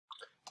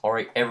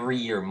Alright, every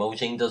year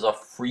Mojang does a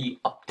free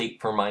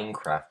update for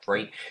Minecraft,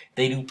 right?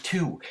 They do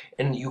two,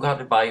 and you got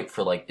to buy it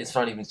for like, it's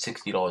not even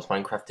 $60.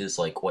 Minecraft is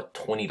like, what,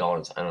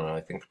 $20? I don't know, I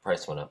think the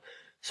price went up.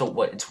 So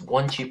what, it's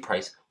one cheap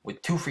price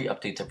with two free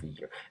updates every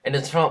year. And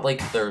it's not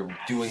like they're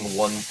doing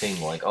one thing,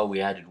 like, oh,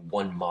 we added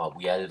one mob,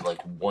 we added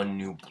like one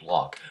new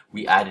block,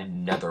 we added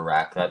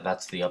netherrack,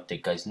 that's the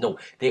update, guys. No,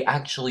 they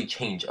actually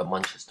change a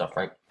bunch of stuff,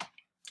 right?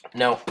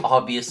 Now,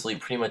 obviously,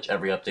 pretty much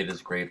every update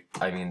is great.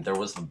 I mean, there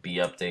was the B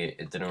update.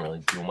 It didn't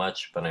really do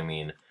much, but I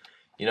mean,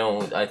 you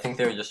know, I think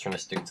they were just trying to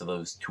stick to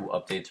those two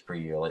updates per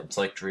year. Like, it's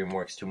like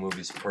DreamWorks, two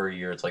movies per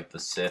year. It's like the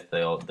Sith.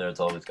 There's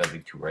always got to be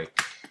two, right?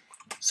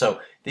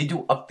 So they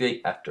do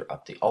update after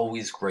update.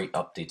 Always great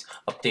updates.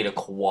 Update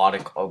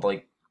Aquatic.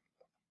 Like,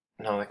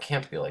 no, it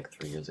can't be like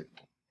 3 years ago.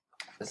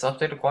 Is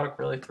Update Aquatic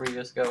really 3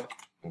 years ago?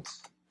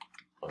 It's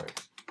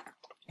alright.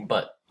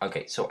 But,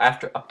 okay, so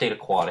after Update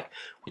Aquatic,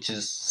 which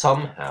is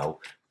somehow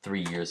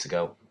 3 years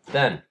ago,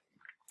 then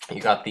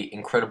you got the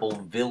incredible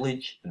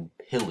Village and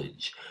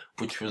Pillage,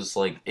 which was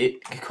like,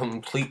 it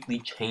completely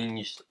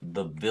changed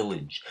the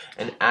village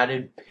and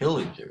added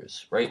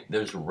pillagers, right?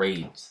 There's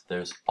raids,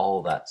 there's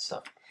all that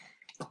stuff.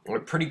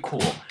 Pretty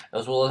cool,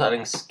 as well as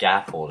adding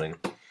scaffolding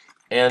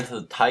and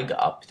the Taiga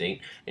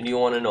update, and you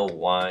want to know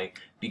why?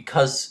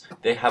 Because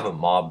they have a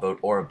mob vote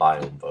or a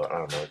biome vote, I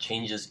don't know, it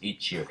changes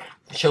each year,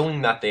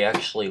 showing that they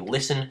actually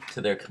listen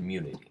to their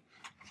community.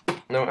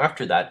 Now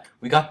after that,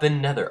 we got the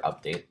Nether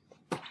update,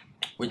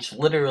 which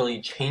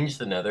literally changed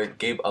the Nether,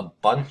 gave a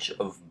bunch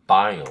of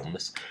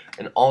biomes,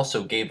 and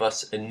also gave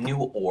us a new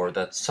ore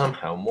that's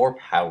somehow more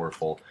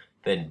powerful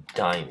than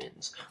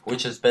diamonds,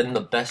 which has been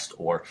the best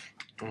ore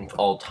of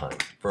all time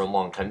for a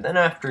long time. Then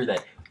after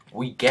that,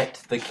 we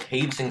get the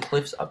Caves and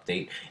Cliffs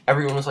update.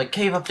 Everyone was like,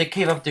 cave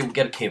update, we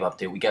get a cave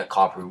update, we get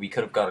copper, we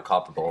could have got a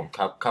copper golem.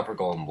 Copper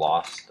golem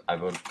lost. I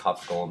voted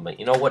copper golem, but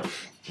you know what?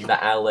 The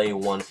LA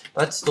one,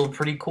 that's still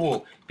pretty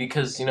cool,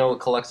 because, you know, it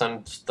collects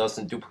items,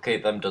 doesn't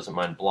duplicate them, doesn't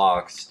mine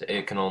blocks,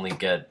 it can only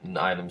get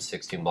items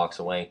 16 blocks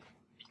away.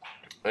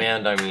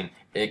 And, I mean,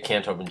 it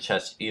can't open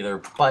chests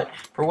either, but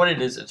for what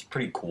it is, it's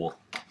pretty cool.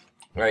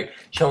 Right?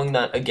 Showing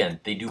that, again,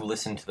 they do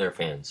listen to their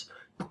fans.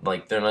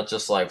 Like, they're not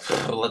just like,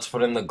 let's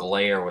put in the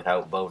glare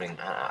without voting.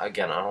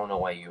 Again, I don't know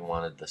why you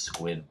wanted the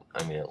squid.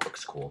 I mean, it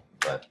looks cool,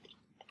 but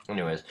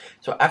anyways.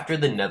 So after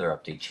the Nether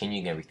update,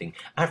 changing everything,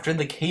 after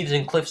the Caves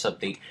and Cliffs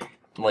update,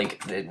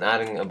 like,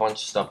 adding a bunch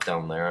of stuff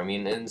down there. I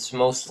mean, it's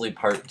mostly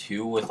part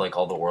 2 with, like,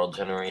 all the world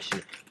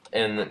generation.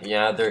 And,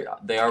 yeah,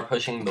 they are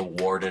pushing the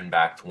Warden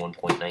back to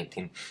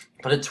 1.19.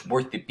 But it's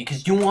worth it,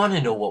 because you want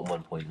to know what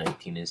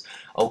 1.19 is.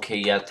 Okay,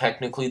 yeah,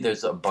 technically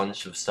there's a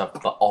bunch of stuff,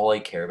 but all I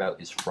care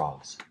about is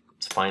frogs.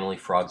 It's finally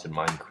frogs in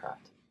Minecraft.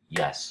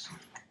 Yes.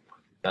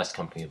 Best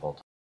company of all time.